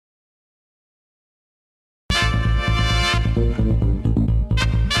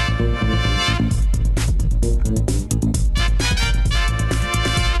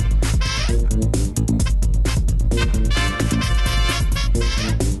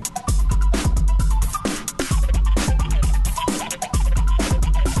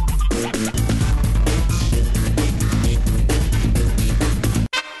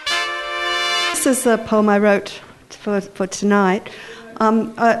was a poem I wrote for tonight.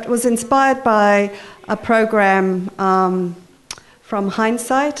 It was inspired by a program from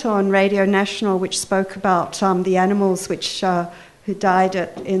Hindsight on Radio National, which spoke about the animals who died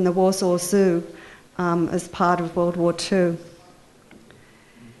in the Warsaw Zoo as part of World War II.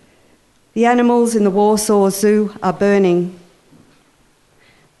 The animals in the Warsaw Zoo are burning.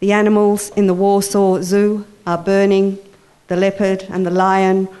 The animals in the Warsaw Zoo are burning, the leopard and the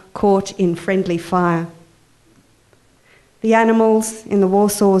lion caught in friendly fire. The animals in the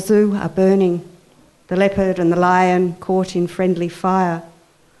Warsaw Zoo are burning, the leopard and the lion caught in friendly fire.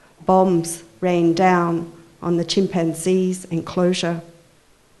 Bombs rain down on the chimpanzee's enclosure.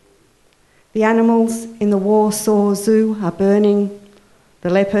 The animals in the Warsaw Zoo are burning, the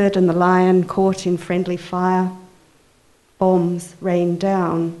leopard and the lion caught in friendly fire. Bombs rain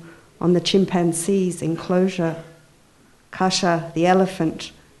down on the chimpanzee's enclosure. Kasha, the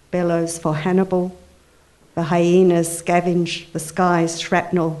elephant, bellows for Hannibal. The hyenas scavenge the sky's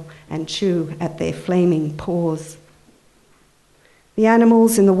shrapnel and chew at their flaming paws. The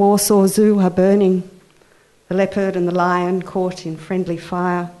animals in the Warsaw Zoo are burning, the leopard and the lion caught in friendly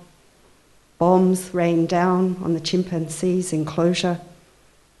fire. Bombs rain down on the chimpanzee's enclosure.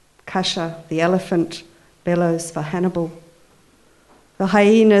 Kasha, the elephant, bellows for Hannibal. The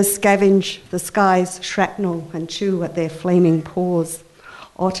hyenas scavenge the sky's shrapnel and chew at their flaming paws.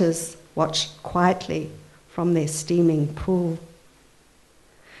 Otters watch quietly from their steaming pool.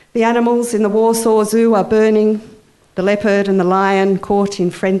 The animals in the Warsaw Zoo are burning, the leopard and the lion caught in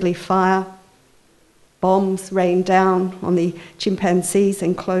friendly fire. Bombs rain down on the chimpanzee's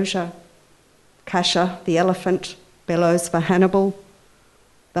enclosure. Kasha, the elephant, bellows for Hannibal.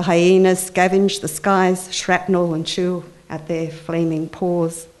 The hyenas scavenge the sky's shrapnel and chew at their flaming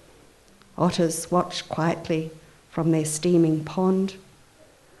paws. Otters watch quietly from their steaming pond.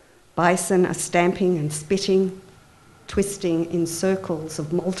 Bison are stamping and spitting, twisting in circles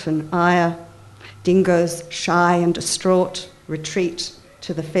of molten ire. Dingoes, shy and distraught, retreat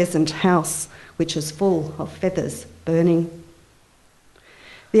to the pheasant house, which is full of feathers burning.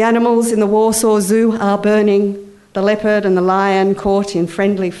 The animals in the Warsaw Zoo are burning, the leopard and the lion caught in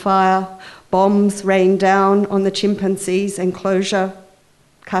friendly fire. Bombs rain down on the chimpanzee's enclosure.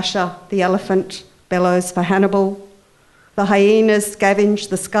 Kasha, the elephant, bellows for Hannibal. The hyenas scavenge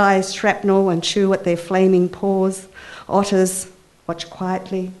the sky's shrapnel and chew at their flaming paws. Otters watch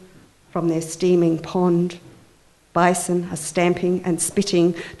quietly from their steaming pond. Bison are stamping and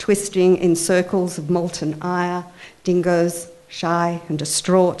spitting, twisting in circles of molten ire. Dingoes, shy and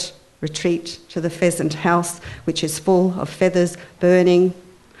distraught, retreat to the pheasant house, which is full of feathers burning.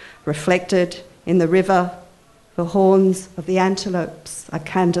 Reflected in the river, the horns of the antelopes are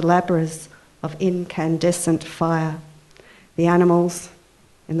candelabras of incandescent fire. The animals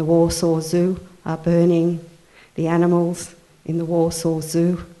in the Warsaw Zoo are burning. The animals in the Warsaw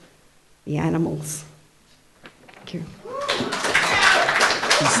Zoo, the animals. Thank you.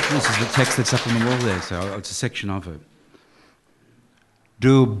 This is the text that's up on the wall there, so it's a section of it.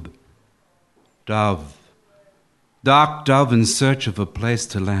 Dub, dove, dark dove in search of a place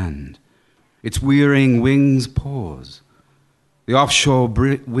to land. Its wearying wings pause. The offshore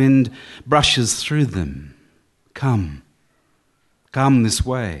wind brushes through them. Come, come this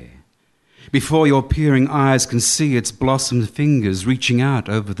way. Before your peering eyes can see its blossomed fingers reaching out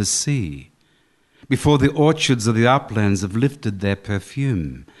over the sea. Before the orchards of the uplands have lifted their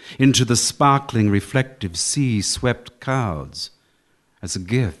perfume into the sparkling, reflective sea-swept clouds as a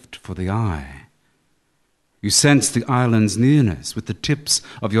gift for the eye. You sense the island's nearness with the tips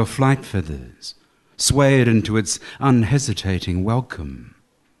of your flight feathers, swayed into its unhesitating welcome.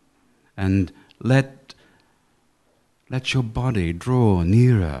 And let your body draw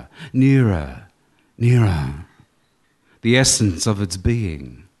nearer, nearer, nearer, the essence of its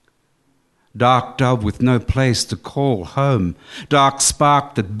being. Dark dove with no place to call home, dark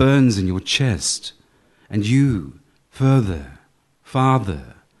spark that burns in your chest, and you further,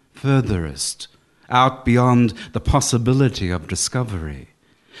 farther, furthest, out beyond the possibility of discovery,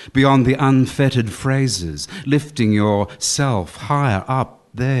 beyond the unfettered phrases, lifting yourself higher up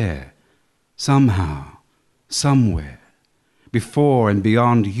there, somehow, somewhere, before and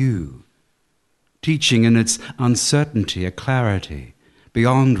beyond you, teaching in its uncertainty a clarity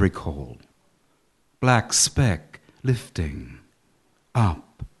beyond recall, black speck lifting,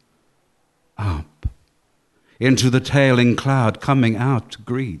 up, up, into the tailing cloud coming out to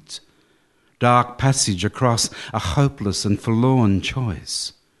greet, dark passage across a hopeless and forlorn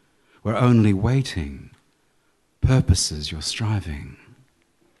choice, where only waiting purposes your striving.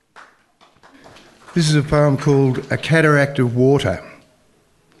 This is a poem called A Cataract of Water.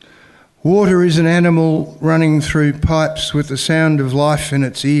 Water is an animal running through pipes with the sound of life in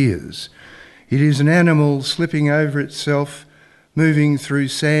its ears. It is an animal slipping over itself, moving through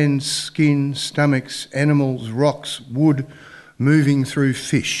sand, skin, stomachs, animals, rocks, wood, moving through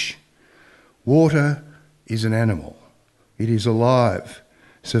fish. Water is an animal. It is alive,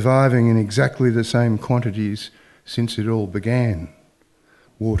 surviving in exactly the same quantities since it all began.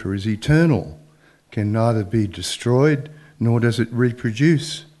 Water is eternal, can neither be destroyed nor does it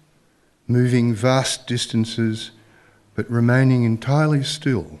reproduce, moving vast distances but remaining entirely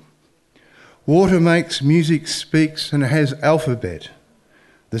still. Water makes music, speaks and has alphabet.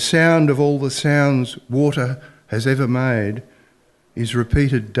 The sound of all the sounds water has ever made is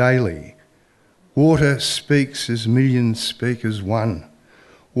repeated daily. Water speaks as millions speak as one.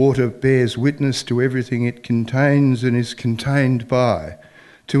 Water bears witness to everything it contains and is contained by,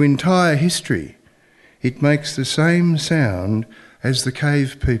 to entire history. It makes the same sound as the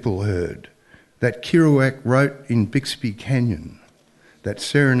cave people heard, that Kerouac wrote in Bixby Canyon, that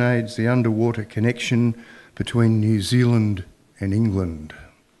serenades the underwater connection between New Zealand and England.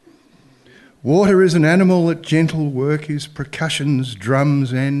 Water is an animal at gentle work is percussions,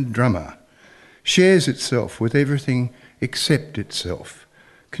 drums and drummer, shares itself with everything except itself,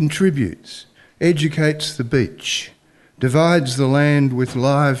 contributes, educates the beach, divides the land with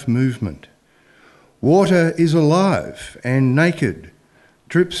live movement. Water is alive and naked,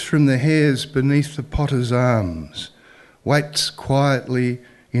 drips from the hairs beneath the potter's arms, waits quietly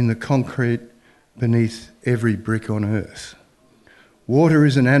in the concrete beneath every brick on earth. Water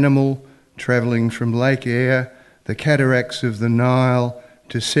is an animal travelling from Lake Eyre, the cataracts of the Nile,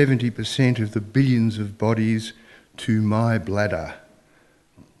 to 70% of the billions of bodies, to my bladder.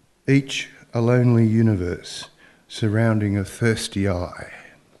 Each a lonely universe surrounding a thirsty eye.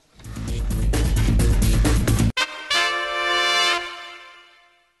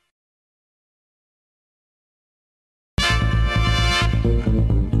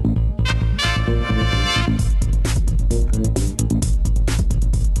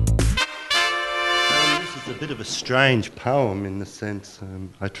 A strange poem in the sense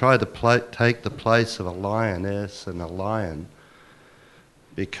I try to take the place of a lioness and a lion,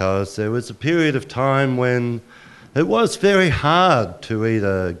 because there was a period of time when it was very hard to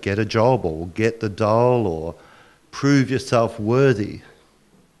either get a job or get the dole or prove yourself worthy.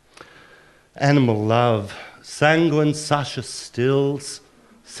 Animal love, sanguine Sasha stills,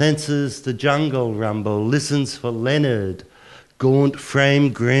 senses the jungle rumble, listens for Leonard, gaunt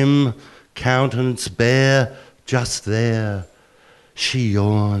frame grim, countenance bare, just there. She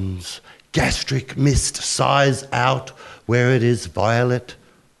yawns, gastric mist sighs out where it is violet.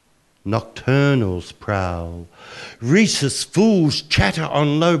 Nocturnals prowl. Rhesus fools chatter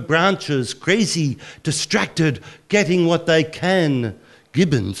on low branches, crazy, distracted, getting what they can.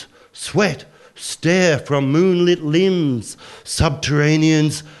 Gibbons sweat, stare from moonlit limbs.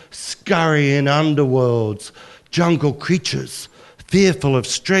 Subterraneans scurry in underworlds. Jungle creatures, fearful of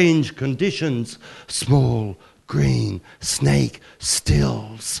strange conditions. Small, green, snake,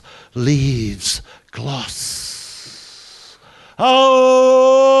 stills, leaves, gloss. Oh!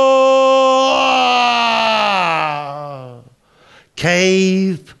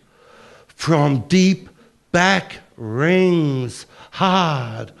 Cave from deep back rings,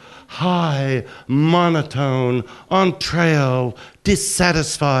 hard, high, monotone, on trail,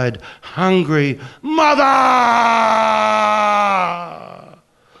 dissatisfied, hungry, mother!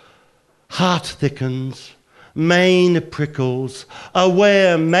 Heart thickens, mane prickles,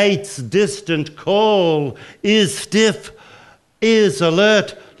 aware mate's distant call, is stiff, is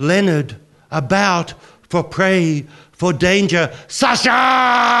alert, Leonard, about, for prey, for danger, Sasha!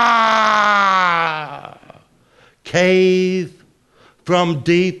 Cave from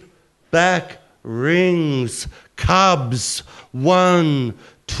deep back rings, cubs, 1,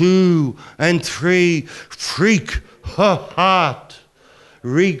 2, and 3, freak her heart,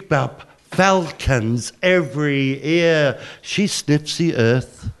 reek up falcons every ear. She sniffs the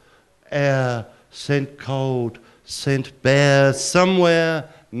earth, air, scent cold, scent bare. Somewhere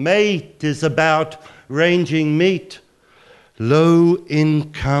mate is about, ranging meat.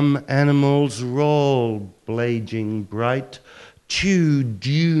 Low-income animals roll, blazing bright, chew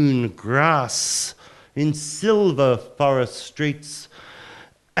dune grass in silver forest streets.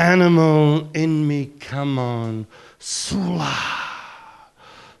 Animal in me, come on, Sula.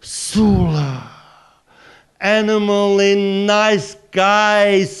 Sula. Animal in nice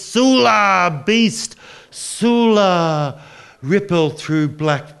guy, Sula. Beast, Sula. Ripple through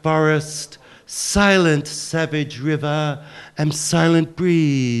black forest, silent savage river, and silent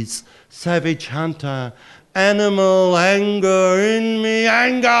breeze, savage hunter, animal anger in me,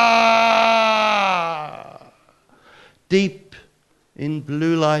 anger. Deep in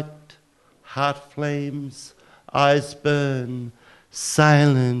blue light, heart flames, eyes burn,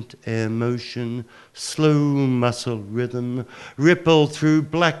 silent emotion, slow muscle rhythm, ripple through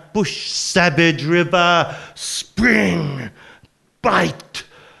black bush, savage river, spring, bite,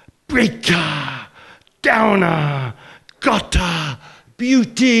 breaker, downer, gutter,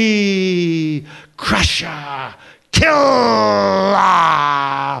 beauty, crusher, killer,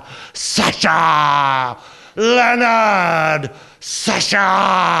 Sasha, Leonard, Sasha.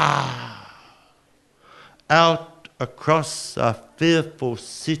 Out across a fearful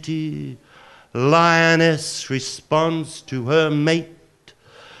city, lioness responds to her mate,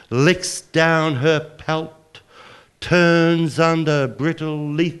 licks down her pelt, turns under brittle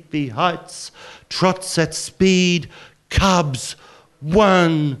leafy heights, trots at speed, cubs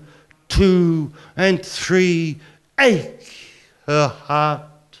 1, 2, and 3 ache her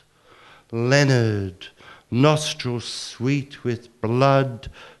heart. Leonard, nostrils sweet with blood,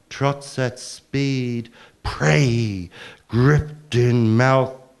 trots at speed, prey gripped in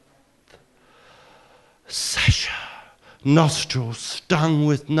mouth. Sasha, nostrils stung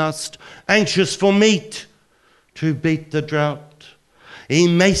with lust, anxious for meat to beat the drought.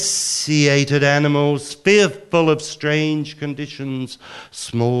 Emaciated animals, fearful of strange conditions,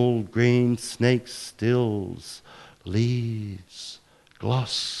 small green snake stills, leaves,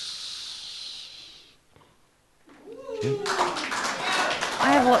 gloss.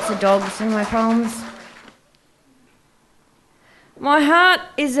 I have lots of dogs in my poems. My heart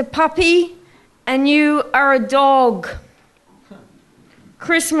is a puppy and you are a dog.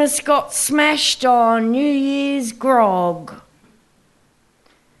 Christmas got smashed on New Year's grog.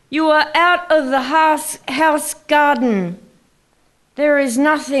 You are out of the house garden. There is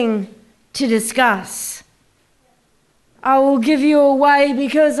nothing to discuss. I will give you away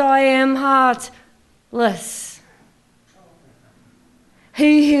because I am heartless.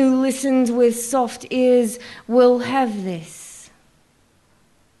 He who listens with soft ears will have this.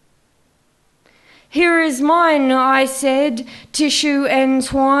 Here is mine, I said, tissue and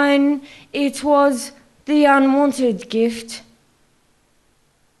twine. It was the unwanted gift.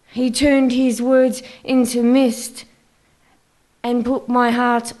 He turned his words into mist and put my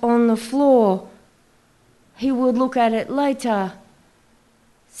heart on the floor. He would look at it later.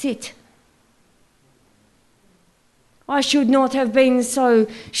 Sit. I should not have been so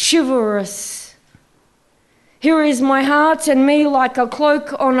chivalrous. Here is my heart and me like a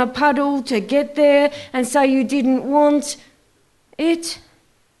cloak on a puddle to get there and say you didn't want it.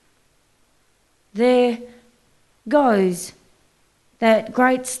 There goes that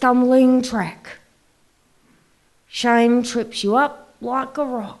great stumbling track. Shame trips you up like a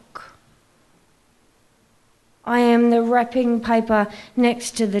rock. I am the wrapping paper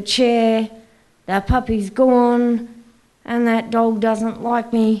next to the chair. The puppy's gone and that dog doesn't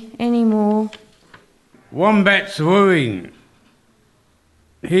like me anymore. Wombat's wooing.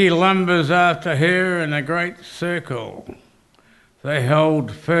 He lumbers after her in a great circle. They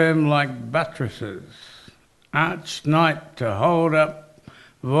hold firm like buttresses, arched night to hold up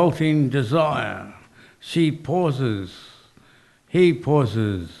vaulting desire. She pauses, he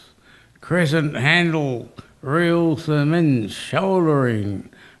pauses, crescent handle reels them in, shouldering,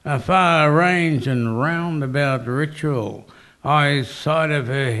 a far range and roundabout ritual. Eyes side of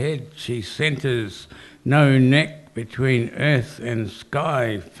her head she centres, no neck between earth and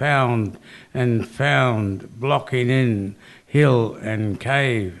sky, found and found, blocking in hill and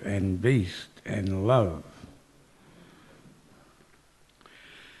cave and beast and love.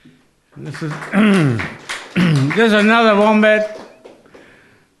 And this is there's another wombat.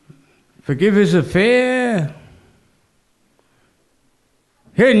 Forgive his affair.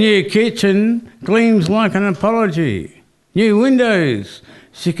 Her new kitchen gleams like an apology. New windows,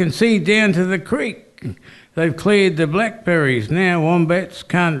 she can see down to the creek. They've cleared the blackberries. Now wombats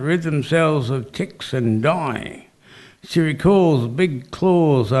can't rid themselves of ticks and die. She recalls big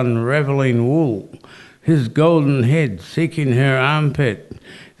claws unravelling wool, his golden head seeking her armpit.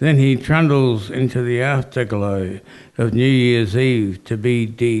 Then he trundles into the afterglow of New Year's Eve to be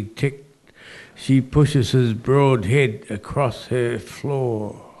de-ticked. She pushes his broad head across her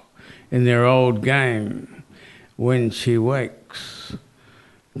floor in their old game. When she wakes,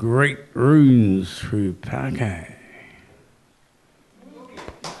 great runes through parquet.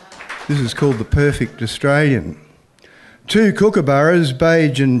 This is called The Perfect Australian. Two kookaburras,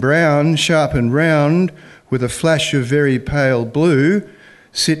 beige and brown, sharp and round, with a flash of very pale blue,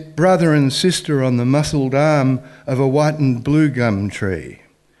 sit brother and sister on the muscled arm of a whitened blue gum tree.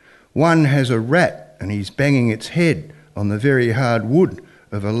 One has a rat and he's banging its head on the very hard wood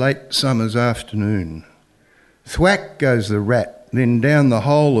of a late summer's afternoon. Thwack goes the rat, then down the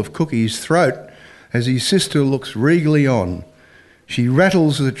hole of Cookie's throat as his sister looks regally on. She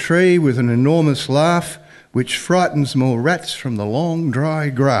rattles the tree with an enormous laugh which frightens more rats from the long dry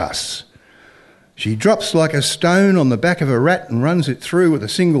grass. She drops like a stone on the back of a rat and runs it through with a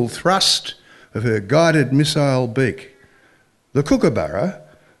single thrust of her guided missile beak. The kookaburra,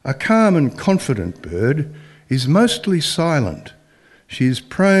 a calm and confident bird, is mostly silent. She is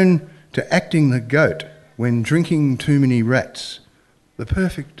prone to acting the goat when drinking too many rats. The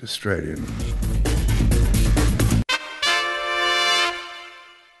perfect Australian.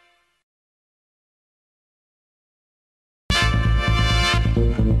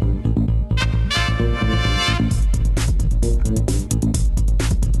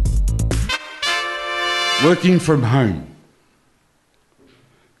 Working from home.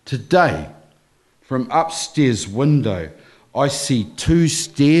 Today, from upstairs window, I see 2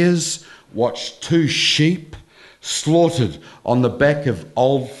 steers watch 2 sheep slaughtered on the back of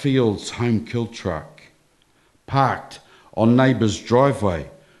Oldfield's home kill truck, parked on neighbour's driveway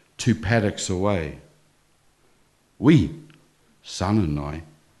 2 paddocks away. We, son and I,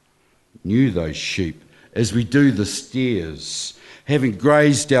 knew those sheep as we do the steers, having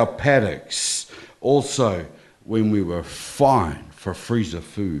grazed our paddocks also when we were fine for freezer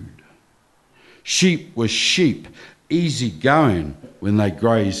food. Sheep were sheep, easy going when they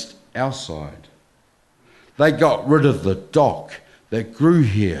grazed our side. They got rid of the dock that grew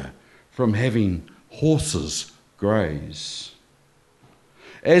here from having horses graze.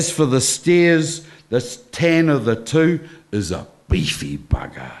 As for the steers, the tan of the 2 is a beefy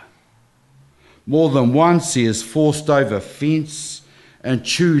bugger. More than once he has forced over fence and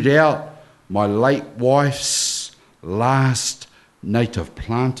chewed out my late wife's last native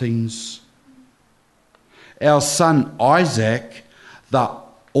plantings. Our son Isaac, the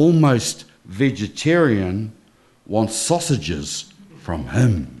almost vegetarian, wants sausages from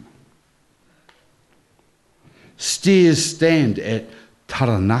him. Steers stand at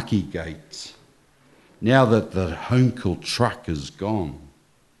Taranaki gates now that the home kill truck is gone,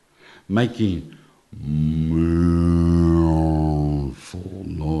 making mournful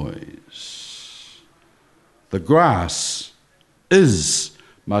noise. The grass is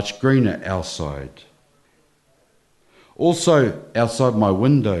much greener outside. Also outside my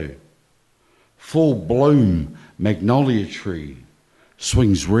window, full bloom magnolia tree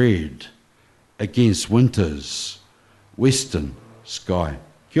swings red against winter's western sky.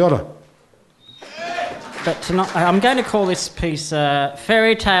 Kia ora. But tonight, I'm going to call this piece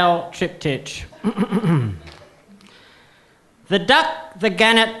Fairy Tale Triptych. The duck, the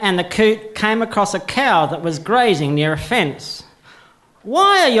gannet and the coot came across a cow that was grazing near a fence.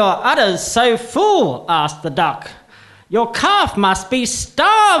 "Why are your udders so full?" asked the duck. "Your calf must be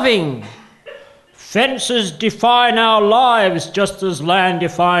starving." "Fences define our lives just as land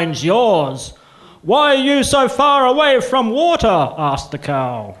defines yours. Why are you so far away from water?" asked the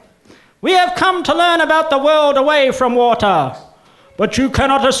cow. "We have come to learn about the world away from water." "But you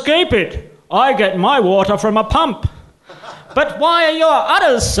cannot escape it. I get my water from a pump." "But why are your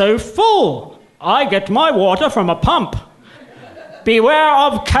udders so full?" "I get my water from a pump." Beware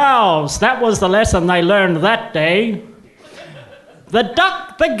of cows. That was the lesson they learned that day. The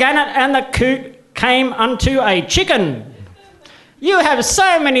duck, the gannet and the coot came unto a chicken. "You have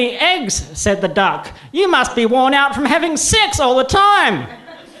so many eggs," said the duck. "You must be worn out from having sex all the time."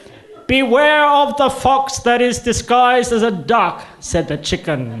 "Beware of the fox that is disguised as a duck," said the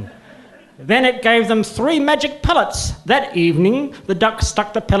chicken. Then it gave them 3 magic pellets. That evening, the duck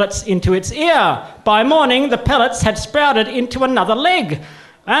stuck the pellets into its ear. By morning, the pellets had sprouted into another leg.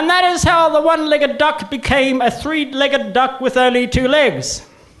 And that is how the 1-legged duck became a 3-legged duck with only 2 legs.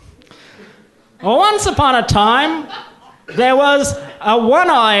 Once upon a time, there was a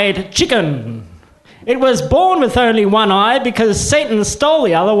 1-eyed chicken. It was born with only 1 eye because Satan stole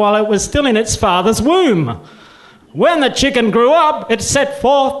the other while it was still in its father's womb. When the chicken grew up, it set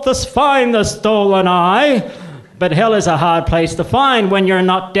forth to find the stolen eye. But hell is a hard place to find when you're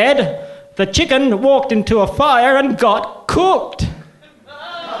not dead. The chicken walked into a fire and got cooked.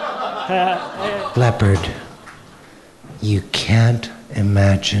 Leopard, you can't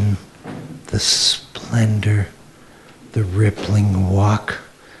imagine the splendor, the rippling walk,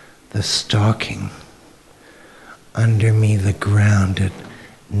 the stalking. Under me the ground at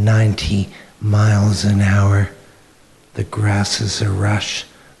 90 miles an hour. The grass is a rush,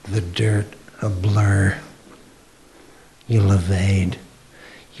 the dirt a blur. You'll evade,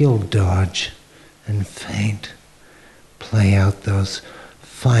 you'll dodge and feint, play out those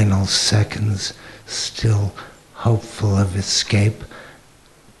final seconds, still hopeful of escape.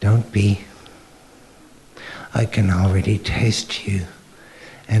 Don't be. I can already taste you,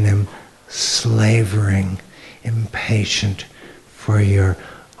 and am slavering, impatient for your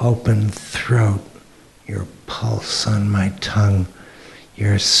open throat, your pulse on my tongue,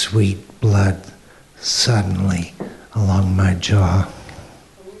 your sweet blood suddenly along my jaw.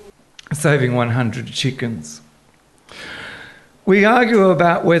 Saving 100 chickens. We argue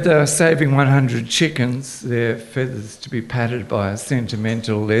about whether saving 100 chickens, their feathers to be patted by a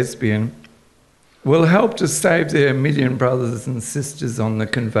sentimental lesbian, will help to save their million brothers and sisters on the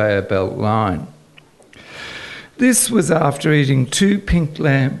conveyor belt line. This was after eating 2 pink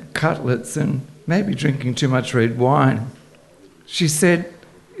lamb cutlets and maybe drinking too much red wine. She said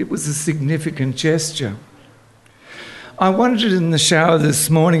it was a significant gesture. I wondered in the shower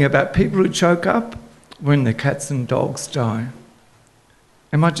this morning about people who choke up when their cats and dogs die.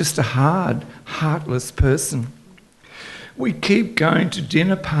 Am I just a hard, heartless person? We keep going to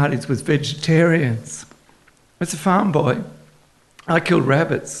dinner parties with vegetarians. As a farm boy, I killed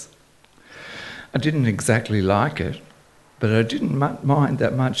rabbits. I didn't exactly like it, but I didn't mind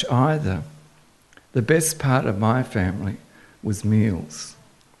that much either. The best part of my family was meals.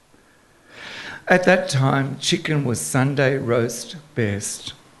 At that time, chicken was Sunday roast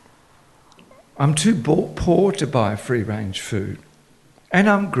best. I'm too poor to buy free-range food. And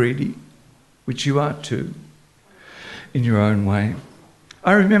I'm greedy, which you are too, in your own way.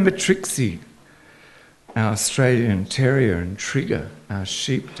 I remember Trixie, our Australian Terrier, and Trigger, our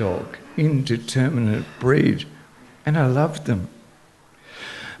sheepdog, indeterminate breed, and I loved them.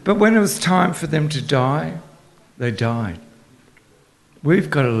 But when it was time for them to die, they died. We've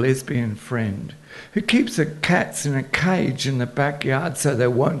got a lesbian friend who keeps her cats in a cage in the backyard so they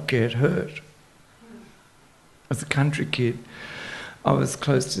won't get hurt. As a country kid, I was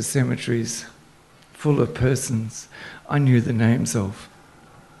close to cemeteries full of persons I knew the names of.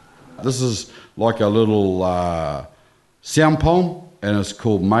 This is like a little sound poem, and it's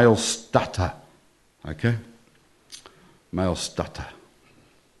called Male Stutter. Okay? Male Stutter.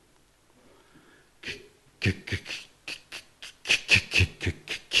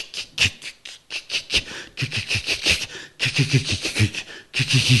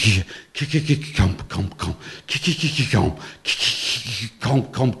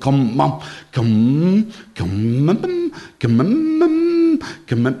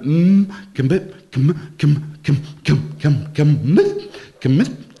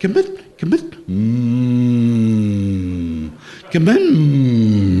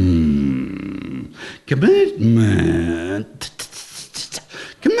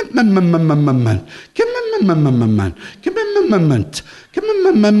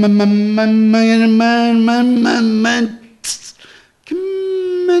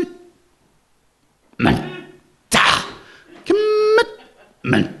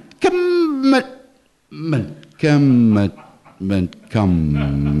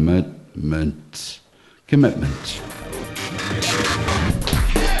 Commitment.